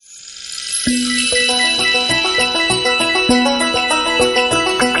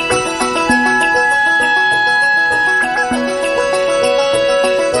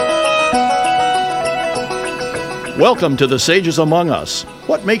Welcome to the Sages Among Us.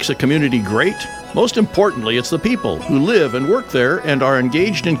 What makes a community great? Most importantly, it's the people who live and work there and are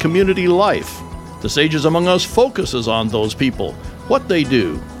engaged in community life. The Sages Among Us focuses on those people, what they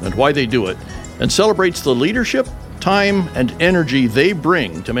do and why they do it, and celebrates the leadership, time, and energy they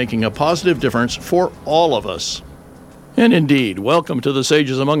bring to making a positive difference for all of us. And indeed, welcome to the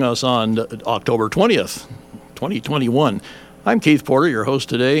Sages Among Us on October 20th, 2021. I'm Keith Porter, your host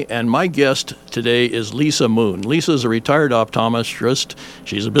today, and my guest today is Lisa Moon. Lisa is a retired optometrist.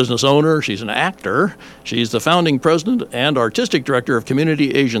 She's a business owner. She's an actor. She's the founding president and artistic director of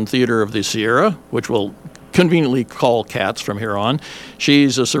Community Asian Theater of the Sierra, which we'll conveniently call CATS from here on.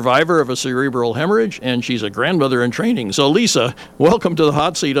 She's a survivor of a cerebral hemorrhage, and she's a grandmother in training. So, Lisa, welcome to the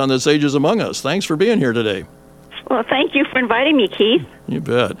hot seat on the Sages Among Us. Thanks for being here today. Well, thank you for inviting me, Keith. You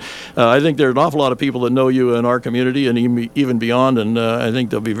bet. I think there are an awful lot of people that know you in our community and even beyond, and I think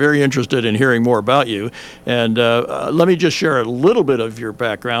they'll be very interested in hearing more about you. And let me just share a little bit of your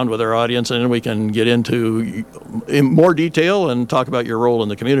background with our audience, and then we can get into in more detail and talk about your role in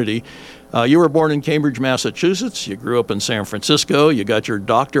the community. You were born in Cambridge, Massachusetts. You grew up in San Francisco. You got your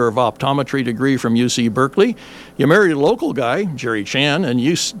Doctor of Optometry degree from UC Berkeley. You married a local guy, Jerry Chan, and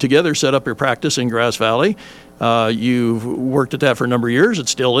you together set up your practice in Grass Valley. You've worked at that for a number of years.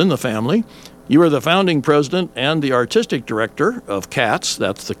 It's still in the family. You are the founding president and the artistic director of CATS.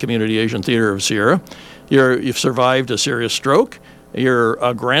 That's the Community Asian Theater of Sierra. You've survived a serious stroke. You're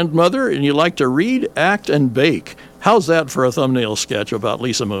a grandmother, and you like to read, act, and bake. How's that for a thumbnail sketch about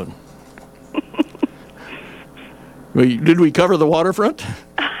Lisa Moon? Did we cover the waterfront?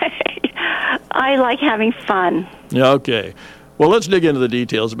 I like having fun. Okay. Well, let's dig into the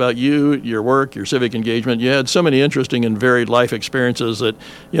details about you, your work, your civic engagement. You had so many interesting and varied life experiences that,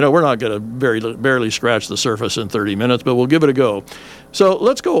 we're not going to barely scratch the surface in 30 minutes, but we'll give it a go. So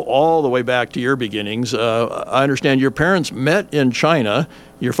let's go all the way back to your beginnings. I understand your parents met in China.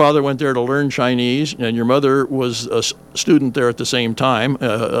 Your father went there to learn Chinese, and your mother was a student there at the same time,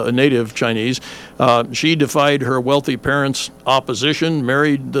 a native Chinese. She defied her wealthy parents' opposition,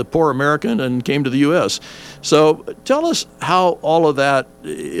 married the poor American, and came to the U.S. So tell us how all of that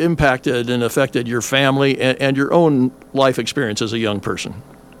impacted and affected your family and your own life experience as a young person.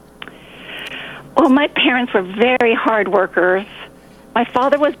 Well, my parents were very hard workers. My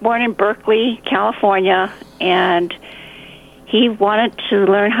father was born in Berkeley, California, and he wanted to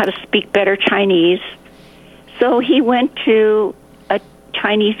learn how to speak better Chinese. So he went to a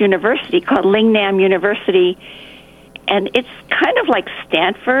Chinese university called Lingnam University, and it's kind of like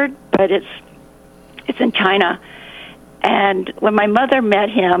Stanford, but it's in China. And when my mother met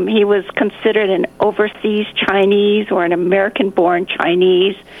him, he was considered an overseas Chinese or an American-born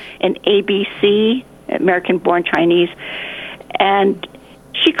Chinese, an ABC, American-born Chinese. And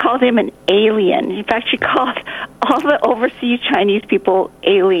she called him an alien. In fact, she called all the overseas Chinese people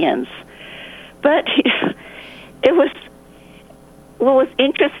aliens. But what was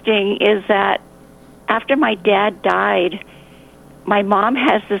interesting is that after my dad died, my mom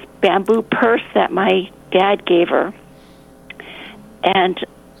has this bamboo purse that my dad gave her. And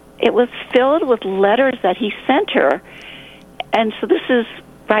it was filled with letters that he sent her. And so this is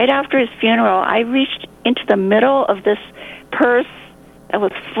right after his funeral. I reached into the middle of this purse that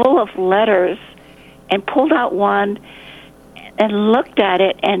was full of letters and pulled out one and looked at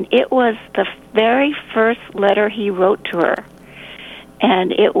it, and it was the very first letter he wrote to her.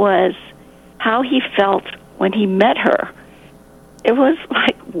 And it was how he felt when he met her. It was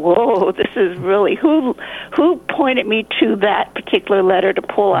like, whoa, this is really, who pointed me to that particular letter to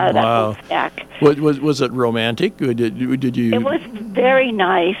pull out of that whole stack? Was it romantic? Did you? It was very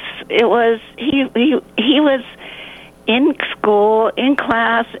nice. It was, he was in school, in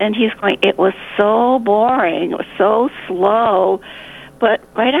class, and he's going, it was so boring, it was so slow. But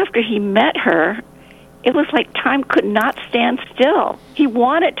right after he met her, it was like time could not stand still. He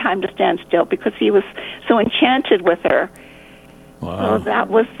wanted time to stand still because he was so enchanted with her. Wow. So that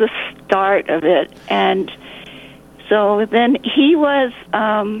was the start of it. And so then he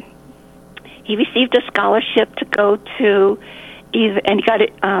received a scholarship to go to and he got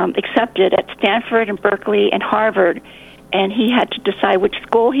accepted at Stanford and Berkeley and Harvard, and he had to decide which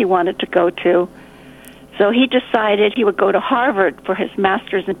school he wanted to go to. So he decided he would go to Harvard for his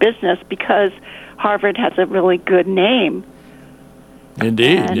master's in business because Harvard has a really good name.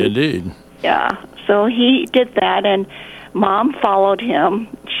 Indeed. Yeah, so he did that, and Mom followed him.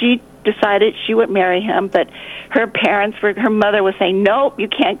 She decided she would marry him, but her mother was saying, nope, you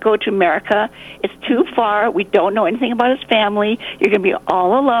can't go to America. It's too far. We don't know anything about his family. You're going to be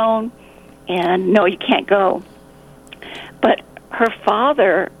all alone, and no, you can't go. But her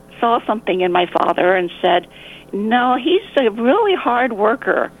father saw something in my father and said, no, he's a really hard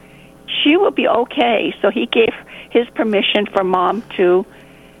worker. She will be okay. So he gave his permission for Mom to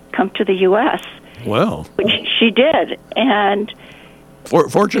come to the U.S. Well, which she did, and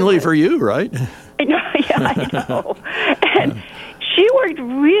fortunately for you, right? I know, yeah, I know. And she worked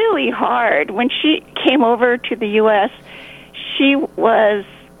really hard. When she came over to the U.S., she was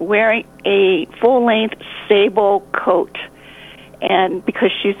wearing a full-length sable coat, and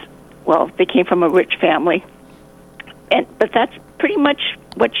because they came from a rich family, but that's pretty much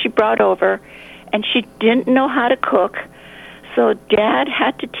what she brought over, and she didn't know how to cook. So Dad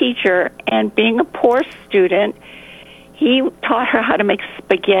had to teach her, and being a poor student, he taught her how to make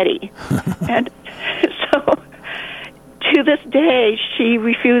spaghetti. And so to this day, she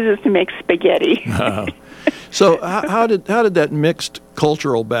refuses to make spaghetti. So how did that mixed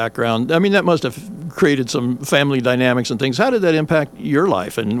cultural background, I mean, that must have created some family dynamics and things. How did that impact your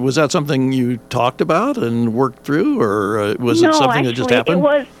life? And was that something you talked about and worked through, or was it something that just happened? It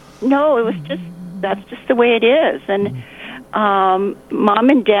was just, that's just the way it is. And Mom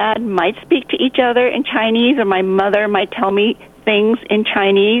and Dad might speak to each other in Chinese, or my mother might tell me things in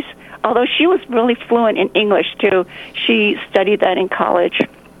Chinese, although she was really fluent in English, too. She studied that in college.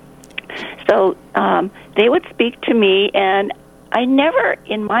 So they would speak to me, and I never,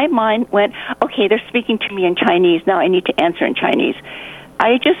 in my mind, went, okay, they're speaking to me in Chinese, now I need to answer in Chinese.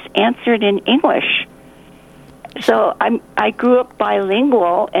 I just answered in English. So I grew up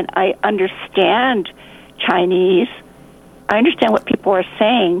bilingual, and I understand Chinese. I understand what people are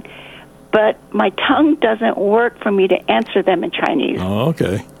saying, but my tongue doesn't work for me to answer them in Chinese. Oh,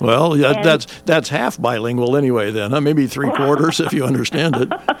 okay. Well, that's half bilingual anyway then, huh? Maybe three-quarters if you understand it.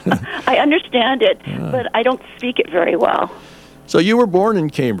 I understand it, but I don't speak it very well. So you were born in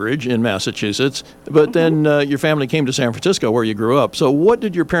Cambridge in Massachusetts, but then your family came to San Francisco where you grew up. So what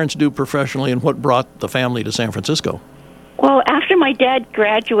did your parents do professionally, and what brought the family to San Francisco? Well, after my dad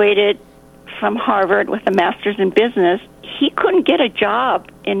graduated from Harvard with a master's in business, he couldn't get a job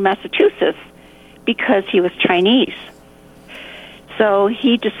in Massachusetts because he was Chinese. So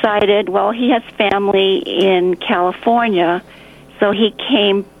he decided, well, he has family in California, so he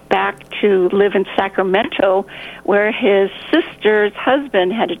came back to live in Sacramento, where his sister's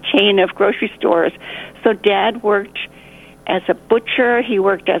husband had a chain of grocery stores. So Dad worked as a butcher. He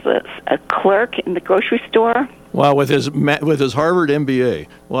worked as a clerk in the grocery store. Wow, with his Harvard MBA.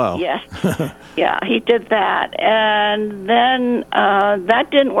 Wow. Yes. Yeah, he did that. And then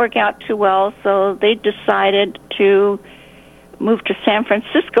that didn't work out too well, so they decided to move to San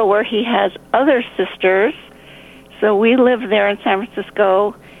Francisco, where he has other sisters. So we lived there in San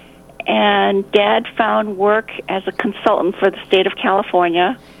Francisco, and Dad found work as a consultant for the state of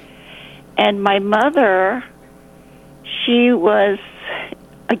California. And my mother, she was,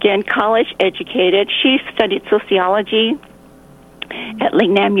 again, college educated. She studied sociology at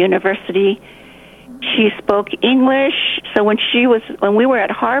Lingnan University. She spoke English. So when we were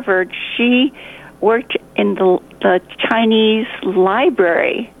at Harvard, she worked in the Chinese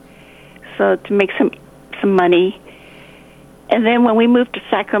library, so to make some money. And then when we moved to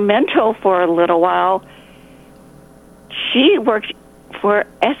Sacramento for a little while, she worked for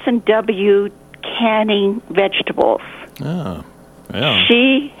S&W canning vegetables. Oh, yeah.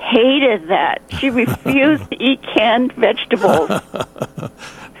 She hated that. She refused to eat canned vegetables.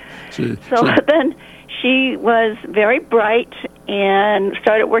 Then she was very bright and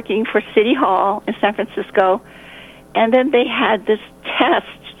started working for City Hall in San Francisco. And then they had this test.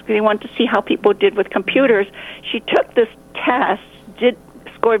 They wanted to see how people did with computers. She took this test,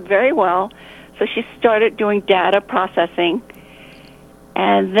 scored very well, so she started doing data processing.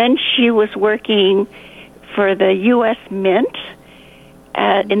 And then she was working for the U.S. Mint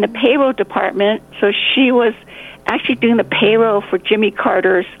in the payroll department, so she was actually doing the payroll for Jimmy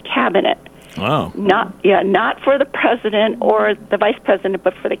Carter's cabinet. Wow. Not for the president or the vice president,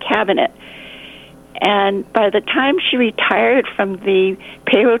 but for the cabinet. And by the time she retired from the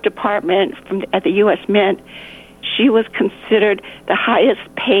payroll department at the U.S. Mint, she was considered the highest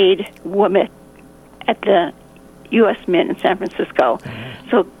paid woman at the U.S. Mint in San Francisco.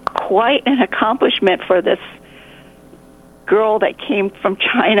 So quite an accomplishment for this girl that came from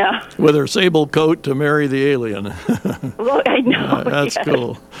China. With her sable coat to marry the alien. Well, I know. That's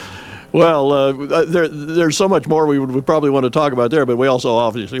cool. Well, there's so much more we would probably want to talk about there, but we also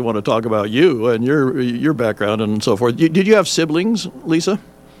obviously want to talk about you and your background and so forth. Did you have siblings, Lisa?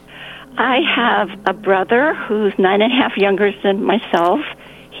 I have a brother who's 9.5 younger than myself.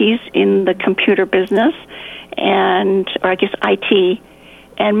 He's in the computer business, or I guess IT.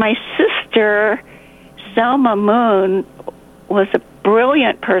 And my sister, Selma Moon, was a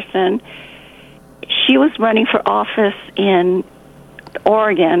brilliant person. She was running for office in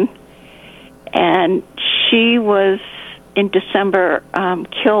Oregon, and she was, in December,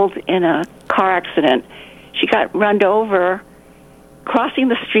 killed in a car accident. She got run over crossing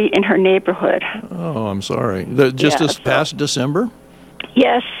the street in her neighborhood. Oh, I'm sorry. This past December?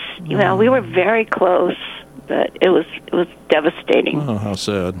 Yes. Well, we were very close, but it was devastating. Oh, how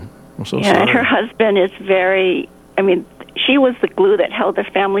sad. I'm so sorry. Yeah, and her husband is she was the glue that held their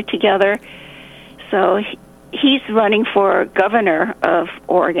family together. So he's running for governor of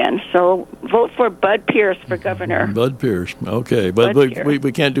Oregon. So vote for Bud Pierce for governor. Bud Pierce. Okay. But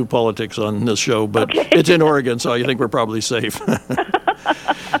we can't do politics on this show, but It's in Oregon, so I think we're probably safe.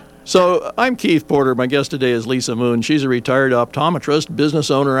 So I'm Keith Porter. My guest today is Lisa Moon. She's a retired optometrist,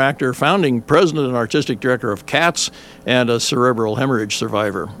 business owner, actor, founding president and artistic director of CATS, and a cerebral hemorrhage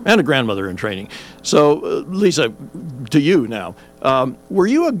survivor, and a grandmother in training. So, Lisa, to you now. Were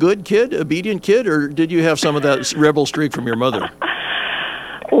you a good kid, obedient kid, or did you have some of that rebel streak from your mother?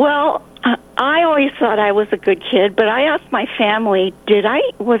 Well, I always thought I was a good kid, but I asked my family,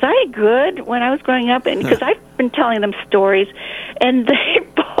 was I good when I was growing up? And because I've been telling them stories, and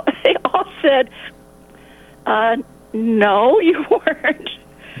they all said, no, you weren't.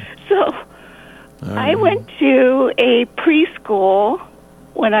 So I went to a preschool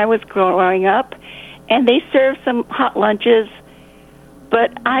when I was growing up, and they served some hot lunches,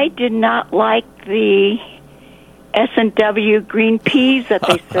 but I did not like the S&W green peas that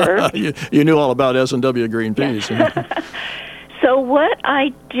they served. You knew all about S&W green peas. So what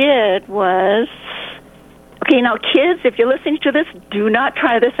I did was, okay, now kids, if you're listening to this, do not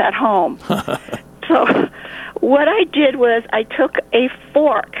try this at home. So what I did was I took a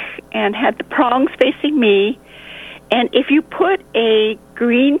fork and had the prongs facing me, and if you put a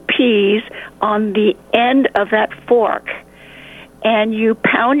green peas on the end of that fork and you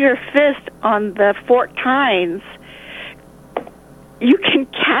pound your fist on the fork tines, you can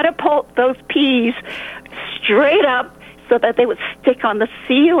catapult those peas straight up so that they would stick on the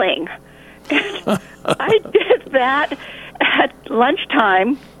ceiling. And I did that at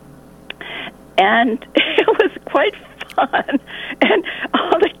lunchtime, and it was quite fun. And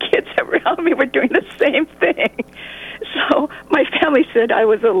all the kids around me were doing the same thing. So my family said I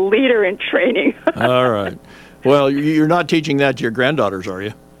was a leader in training. All right. Well, you're not teaching that to your granddaughters, are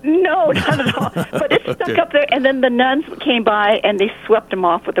you? No, not at all. But it stuck up there, and then the nuns came by, and they swept them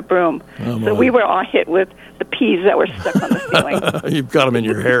off with a broom. So we were all hit with the peas that were stuck on the ceiling. You've got them in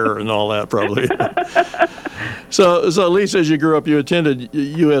your hair and all that, probably. So, Lisa, as you grew up, you attended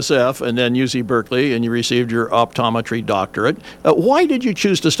USF and then UC Berkeley, and you received your optometry doctorate. Why did you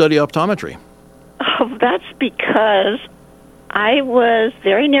choose to study optometry? Oh, that's because I was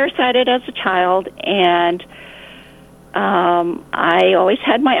very nearsighted as a child, and I always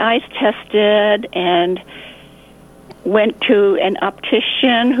had my eyes tested and went to an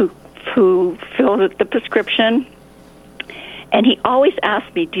optician who filled the prescription. And he always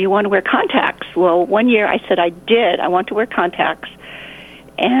asked me, do you want to wear contacts? Well, one year I said I did. I want to wear contacts.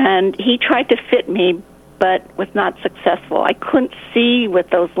 And he tried to fit me, but was not successful. I couldn't see with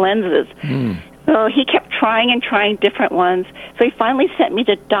those lenses. So he kept trying and trying different ones. So he finally sent me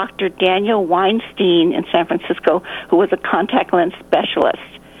to Dr. Daniel Weinstein in San Francisco, who was a contact lens specialist.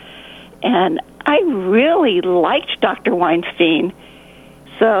 And I really liked Dr. Weinstein.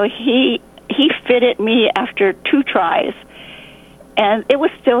 So he fitted me after 2 tries. And it was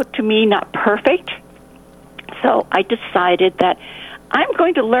still, to me, not perfect. So I decided that I'm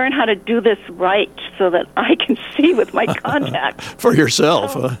going to learn how to do this right so that I can see with my contacts. For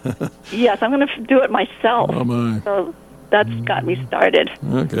yourself. Yes, I'm going to do it myself. Oh, my. So that's got me started.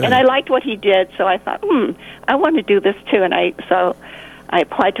 Okay. And I liked what he did, so I thought, I want to do this too. And I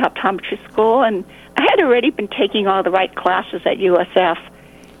applied to optometry school, and I had already been taking all the right classes at USF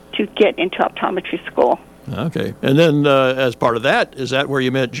to get into optometry school. Okay. And then as part of that, is that where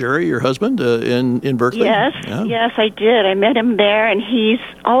you met Jerry, your husband, in Berkeley? Yes, yes, I did. I met him there, and he's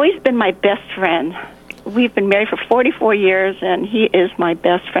always been my best friend. We've been married for 44 years, and he is my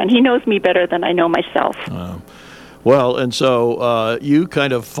best friend. He knows me better than I know myself. Well, and so you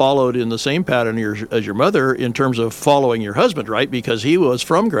kind of followed in the same pattern as your mother in terms of following your husband, right? Because he was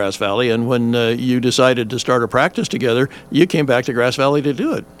from Grass Valley, and when you decided to start a practice together, you came back to Grass Valley to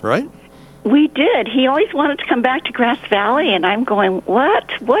do it, right? We did. He always wanted to come back to Grass Valley, and I'm going,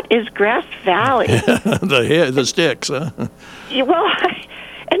 what? What is Grass Valley? The sticks, huh? Well,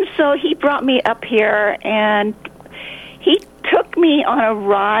 And so he brought me up here, and he took me on a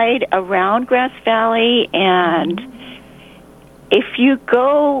ride around Grass Valley, and if you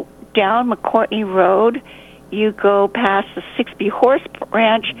go down McCourtney Road, you go past the 6B Horse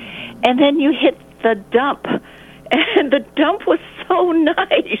Ranch, and then you hit the dump. And the dump was so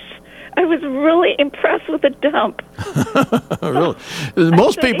nice. I was really impressed with the dump. Really?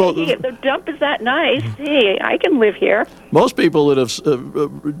 Most people... Hey, if the dump is that nice, hey, I can live here. Most people that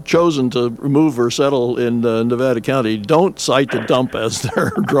have chosen to move or settle in Nevada County don't cite the dump as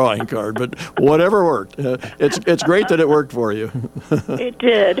their drawing card, but whatever worked. It's great that it worked for you. It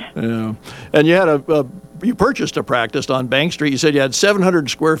did. Yeah. And you had you purchased a practice on Bank Street. You said you had 700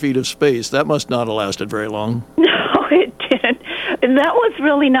 square feet of space. That must not have lasted very long. No, it didn't. And that was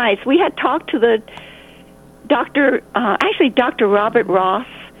really nice. We had talked to the doctor, Dr. Robert Ross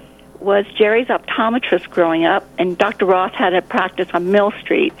was Jerry's optometrist growing up, and Dr. Ross had a practice on Mill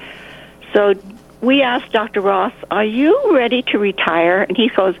Street. So we asked Dr. Ross, are you ready to retire? And he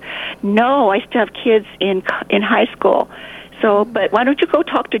goes, no, I still have kids in high school. So, but why don't you go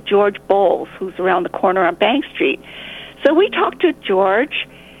talk to George Bowles, who's around the corner on Bank Street? So we talked to George,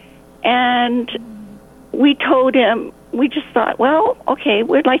 and we told him, we just thought, well, okay,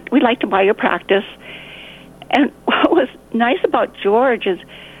 we'd like to buy your practice. And what was nice about George is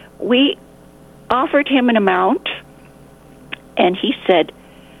we offered him an amount, and he said,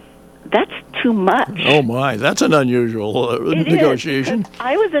 that's too much. Oh, my. That's an unusual negotiation.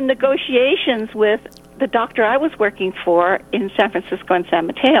 I was in negotiations with the doctor I was working for in San Francisco and San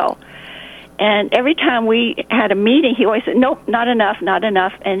Mateo. And every time we had a meeting, he always said, nope, not enough.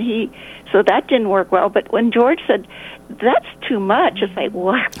 And so that didn't work well. But when George said, that's too much, it's like,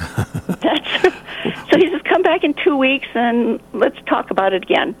 what? So he says, come back in 2 weeks and let's talk about it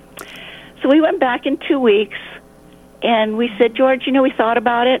again. So we went back in 2 weeks, and we said, George, we thought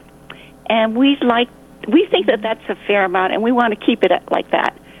about it, and we think that that's a fair amount, and we want to keep it like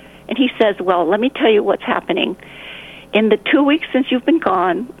that. And he says, well, let me tell you what's happening. In the 2 weeks since you've been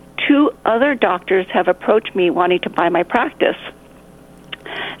gone, 2 other doctors have approached me wanting to buy my practice.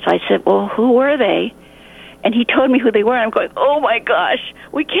 So I said, well, who were they? And he told me who they were. I'm going, oh, my gosh,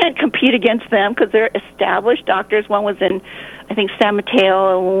 we can't compete against them because they're established doctors. One was in, I think, San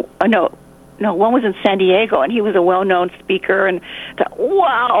Mateo. No, one was in San Diego, and he was a well-known speaker. And I thought,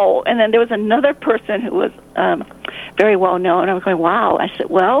 wow. And then there was another person who was very well-known. I was going, wow. I said,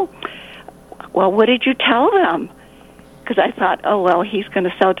 well, what did you tell them? Because I thought, oh, well, he's going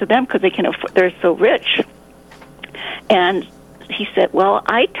to sell to them because they're so rich. And he said, well,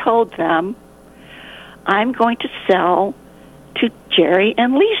 I told them I'm going to sell to Jerry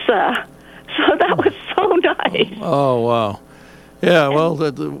and Lisa. So that was so nice. Oh, wow. Yeah, well,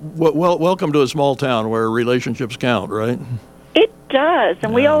 welcome to a small town where relationships count, right? It does,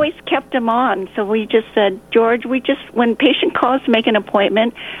 and we always kept them on. So we just said, George, when patient calls to make an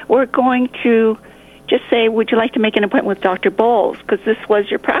appointment, we're going to just say, would you like to make an appointment with Dr. Bowles, because this was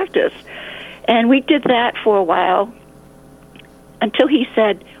your practice. And we did that for a while until he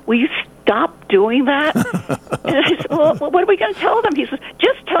said, will you stop doing that? And I said, well, what are we going to tell them? He says,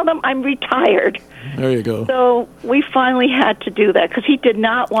 just tell them I'm retired. There you go. So we finally had to do that because he did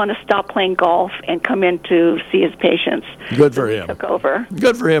not want to stop playing golf and come in to see his patients. Good for him. Took over.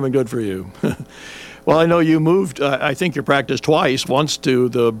 Good for him and good for you. Well, I know you moved, I think you practiced twice, once to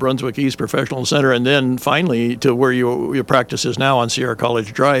the Brunswick East Professional Center and then finally to where your practice is now on Sierra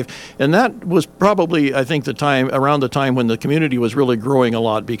College Drive. And that was probably, I think, around the time when the community was really growing a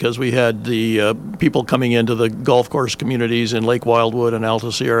lot because we had the people coming into the golf course communities in Lake Wildwood and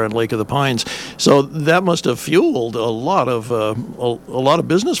Alta Sierra and Lake of the Pines. So that must have fueled a lot of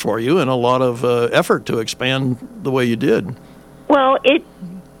business for you and a lot of effort to expand the way you did. Well, it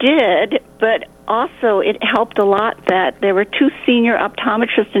did, but also it helped a lot that there were 2 senior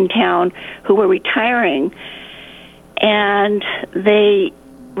optometrists in town who were retiring, and they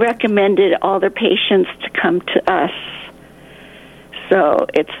recommended all their patients to come to us. So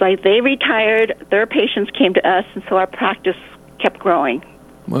it's like they retired, their patients came to us, and so our practice kept growing.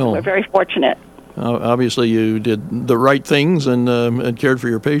 Well, we're very fortunate. Obviously, you did the right things and cared for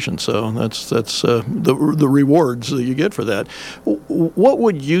your patients. So that's the rewards that you get for that. What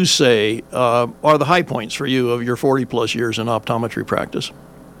would you say are the high points for you of your 40-plus years in optometry practice?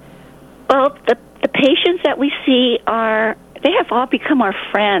 Well, the patients that we see they have all become our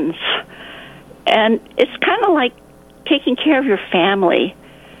friends, and it's kind of like taking care of your family.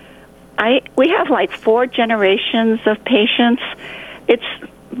 We have like 4 generations of patients. It's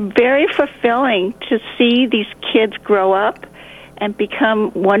very fulfilling to see these kids grow up and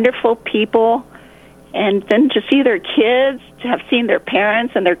become wonderful people and then to see their kids, to have seen their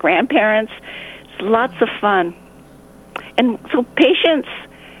parents and their grandparents, it's lots of fun. And so patients,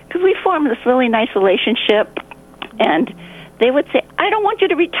 because we formed this really nice relationship, and they would say, I don't want you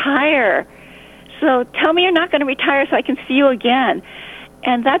to retire, so tell me you're not going to retire so I can see you again.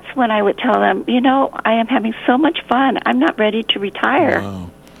 And that's when I would tell them, I am having so much fun, I'm not ready to retire.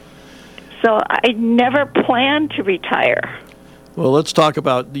 Wow. So I never planned to retire. Well, let's talk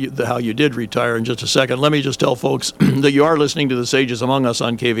about how you did retire in just a second. Let me just tell folks that you are listening to The Sages Among Us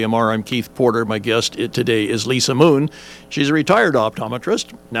on KVMR. I'm Keith Porter. My guest today is Lisa Moon. She's a retired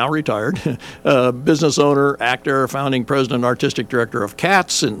optometrist, now retired, business owner, actor, founding president, artistic director of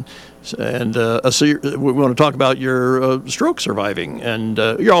CATS, and we want to talk about your stroke surviving, and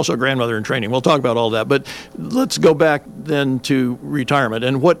you're also a grandmother in training. We'll talk about all that, but let's go back then to retirement.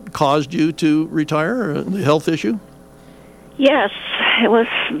 And what caused you to retire, the health issue? Yes, it was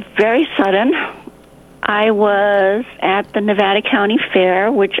very sudden. I was at the Nevada County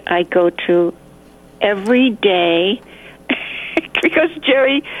Fair, which I go to every day because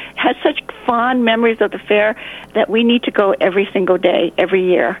Jerry has such fond memories of the fair that we need to go every single day, every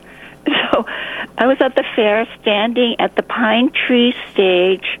year. So I was at the fair standing at the pine tree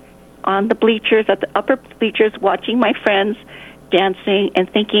stage on the bleachers, at the upper bleachers, watching my friends dancing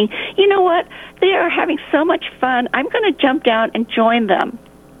and thinking, you know what, they are having so much fun, I'm going to jump down and join them.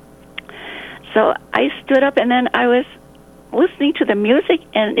 So I stood up, and then I was listening to the music,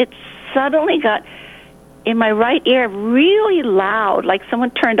 and it suddenly got in my right ear really loud, like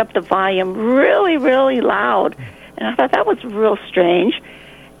someone turned up the volume really, really loud. And I thought that was real strange.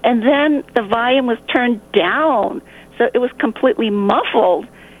 And then the volume was turned down, so it was completely muffled.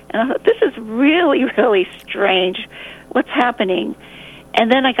 And I thought, this is really, really strange. What's happening?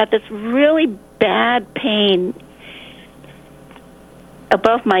 And then I got this really bad pain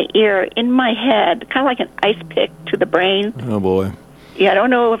above my ear, in my head, kind of like an ice pick to the brain. Oh, boy. Yeah, I don't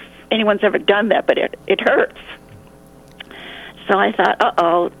know if anyone's ever done that, but it hurts. So I thought,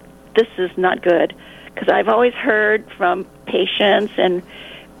 uh-oh, this is not good. Because I've always heard from patients and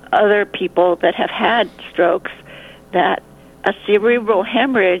other people that have had strokes that a cerebral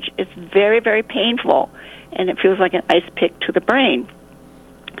hemorrhage is very, very painful, and it feels like an ice pick to the brain.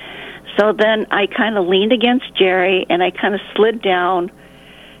 So then I kind of leaned against Jerry, and I kind of slid down.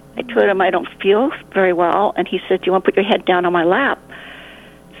 I told him I don't feel very well, and he said, do you want to put your head down on my lap?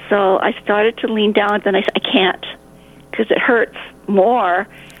 So I started to lean down, and then I said, I can't, because it hurts more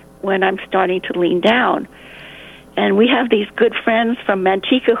when I'm starting to lean down. And we have these good friends from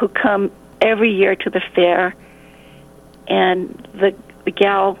Manteca who come every year to the fair, and the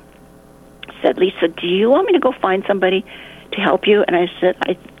gal said, Lisa, do you want me to go find somebody to help you? And I said,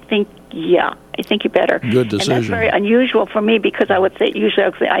 I think you better. Good decision. And that's very unusual for me, because I would say, usually I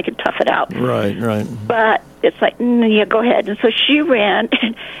would say I could tough it out. Right. But it's like, yeah, go ahead. And so she ran,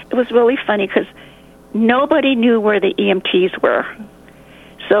 and it was really funny because nobody knew where the EMTs were.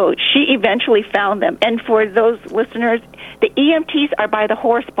 So she eventually found them. And for those listeners, the EMTs are by the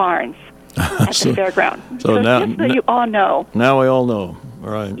horse barns at the fairground. So now, just so you all know. Now we all know. All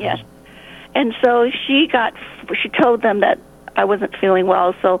right. Yes. And so she told them that I wasn't feeling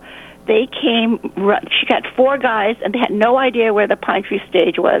well. So they came. She got 4 guys, and they had no idea where the pine tree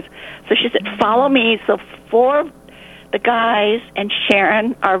stage was. So she said, follow me. So 4 of the guys and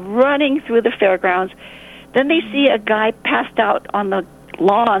Sharon are running through the fairgrounds. Then they see a guy passed out on the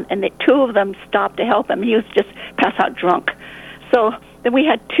lawn, and the 2 of them stopped to help him. He was just passed out drunk. So then we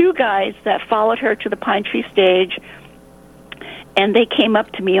had 2 guys that followed her to the pine tree stage, and they came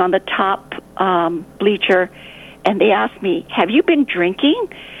up to me on the top bleacher, and they asked me, have you been drinking?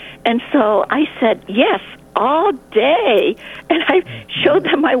 And so I said, yes, all day. And I showed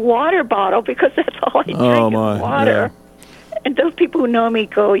them my water bottle, because that's all I drink is water. Yeah. And those people who know me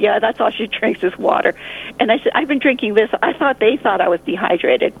go, yeah, that's all she drinks is water. And I said, I've been drinking this. They thought I was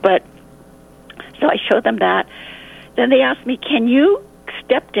dehydrated. But so I showed them that. Then they asked me, can you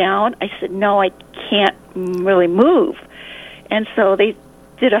step down? I said, no, I can't really move. And so they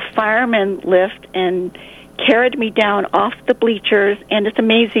did a fireman lift and carried me down off the bleachers. And it's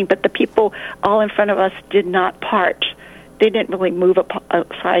amazing, but the people all in front of us did not part. They didn't really move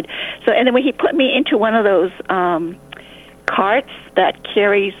aside. So, and then when he put me into one of those carts that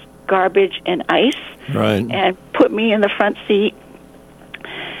carries garbage and ice, right, and put me in the front seat,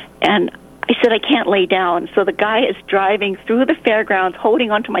 and I said, I can't lay down. So the guy is driving through the fairgrounds,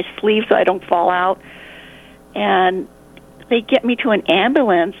 holding onto my sleeve so I don't fall out, and they get me to an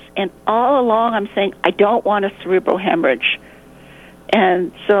ambulance, and all along I'm saying, I don't want a cerebral hemorrhage.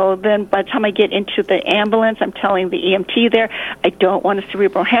 And so then by the time I get into the ambulance, I'm telling the EMT there, I don't want a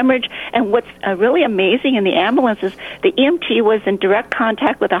cerebral hemorrhage. And what's really amazing in the ambulance is the EMT was in direct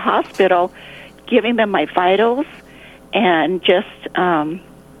contact with the hospital, giving them my vitals, and just, it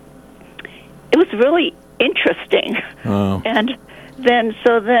was really interesting. Oh. And then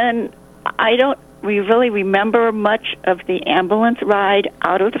I don't really remember much of the ambulance ride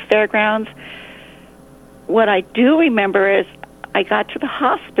out of the fairgrounds. What I do remember is I got to the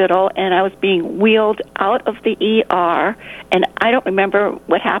hospital and I was being wheeled out of the ER, and I don't remember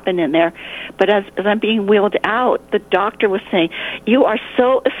what happened in there, but as I'm being wheeled out, the doctor was saying, "You are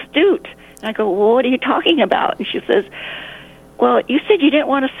so astute." And I go, "Well, what are you talking about?" And she says, "Well, you said you didn't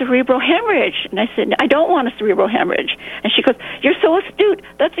want a cerebral hemorrhage." And I said, "I don't want a cerebral hemorrhage." And she goes, "You're so astute.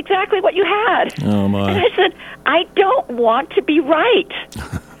 That's exactly what you had." Oh, my. And I said, "I don't want to be right."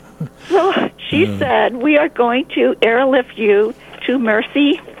 So she said, "We are going to airlift you to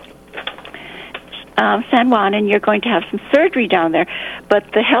Mercy, San Juan, and you're going to have some surgery down there.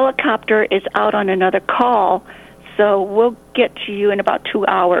 But the helicopter is out on another call, so we'll get to you in about 2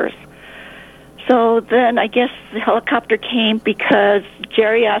 hours." So then I guess the helicopter came because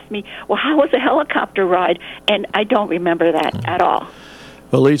Jerry asked me, "Well, how was the helicopter ride?" And I don't remember that at all.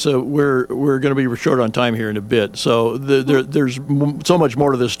 Well, Lisa, we're going to be short on time here in a bit, so there's so much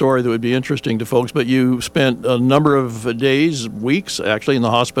more to this story that would be interesting to folks, but you spent a number of days, weeks, actually, in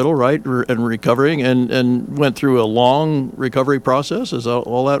the hospital, right, and recovering, and went through a long recovery process. Is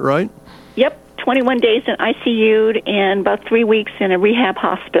all that right? Yep, 21 days in ICU and about 3 weeks in a rehab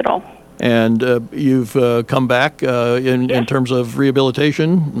hospital. And you've come back in terms of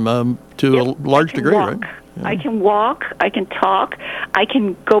rehabilitation to a large degree, right? Yeah. I can walk, I can talk, I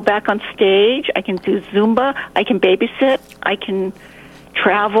can go back on stage, I can do Zumba, I can babysit, I can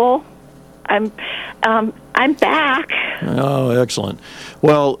travel. I'm back. Oh, excellent.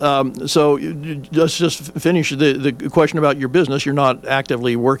 Well, so let's just finish the question about your business. You're not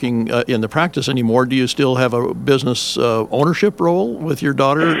actively working in the practice anymore. Do you still have a business ownership role with your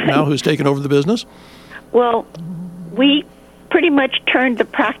daughter now who's taken over the business? Well, we pretty much turned the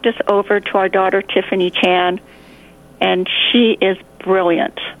practice over to our daughter, Tiffany Chan, and she is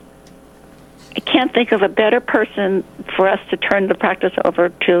brilliant. I can't think of a better person for us to turn the practice over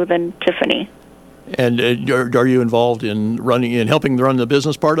to than Tiffany. And are you involved in helping run the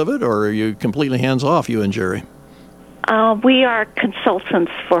business part of it, or are you completely hands off, you and Jerry? We are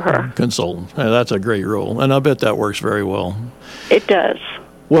consultants for her. Consultant. That's a great role, and I bet that works very well. It does.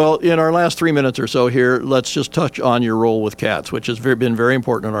 Well, in our last 3 minutes or so here, let's just touch on your role with cats, which has been very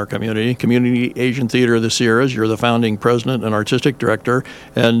important in our community. Community Asian Theater of the Sierras, you're the founding president and artistic director,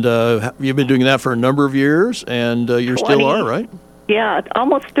 and you've been doing that for a number of years, and you still are, right? Yeah,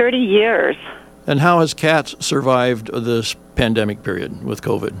 almost 30 years. And how has cats survived this pandemic period with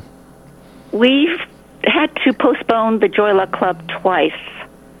COVID? We've had to postpone the Joy Luck Club twice,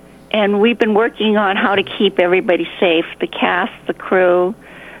 and we've been working on how to keep everybody safe, the cast, the crew,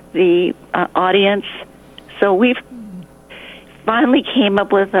 the audience. So we've finally came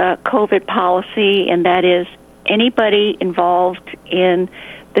up with a COVID policy, and that is anybody involved in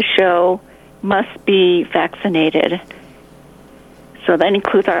the show must be vaccinated. So that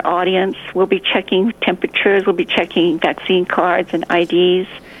includes our audience. We'll be checking temperatures, we'll be checking vaccine cards and IDs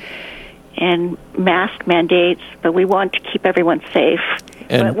and mask mandates, but we want to keep everyone safe.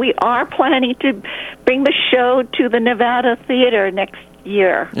 But we are planning to bring the show to the Nevada Theater next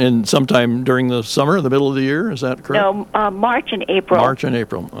year. And sometime during the summer, the middle of the year, is that correct? No, March and April. March and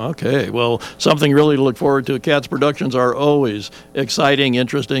April. Okay. Well, something really to look forward to. Cats productions are always exciting,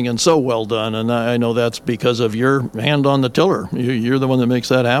 interesting, and so well done. And I know that's because of your hand on the tiller. You're the one that makes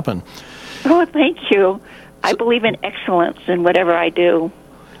that happen. Oh, thank you. I believe in excellence in whatever I do.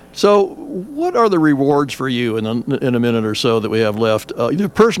 So what are the rewards for you in a minute or so that we have left? The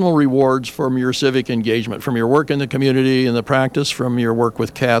personal rewards from your civic engagement, from your work in the community and the practice, from your work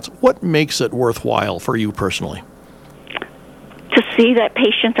with cats. What makes it worthwhile for you personally? To see that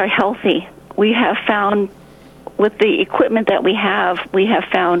patients are healthy. We have found, with the equipment that we have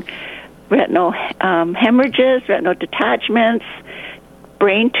found retinal hemorrhages, retinal detachments,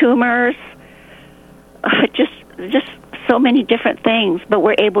 brain tumors, just so many different things, but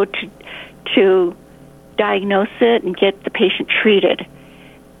we're able to diagnose it and get the patient treated.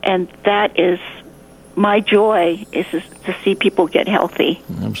 And that is my joy, is to see people get healthy.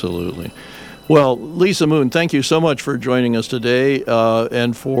 Absolutely. Well, Lisa Moon, thank you so much for joining us today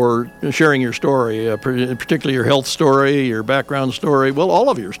and for sharing your story, particularly your health story, your background story, well, all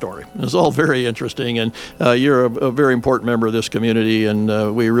of your story. It's all very interesting, and you're a very important member of this community,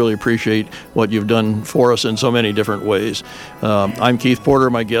 and we really appreciate what you've done for us in so many different ways. I'm Keith Porter.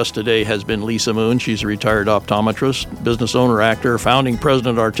 My guest today has been Lisa Moon. She's a retired optometrist, business owner, actor, founding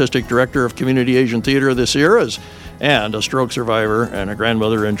president, artistic director of Community Asian Theater of the Sierras, and a stroke survivor and a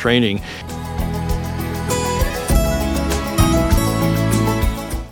grandmother in training.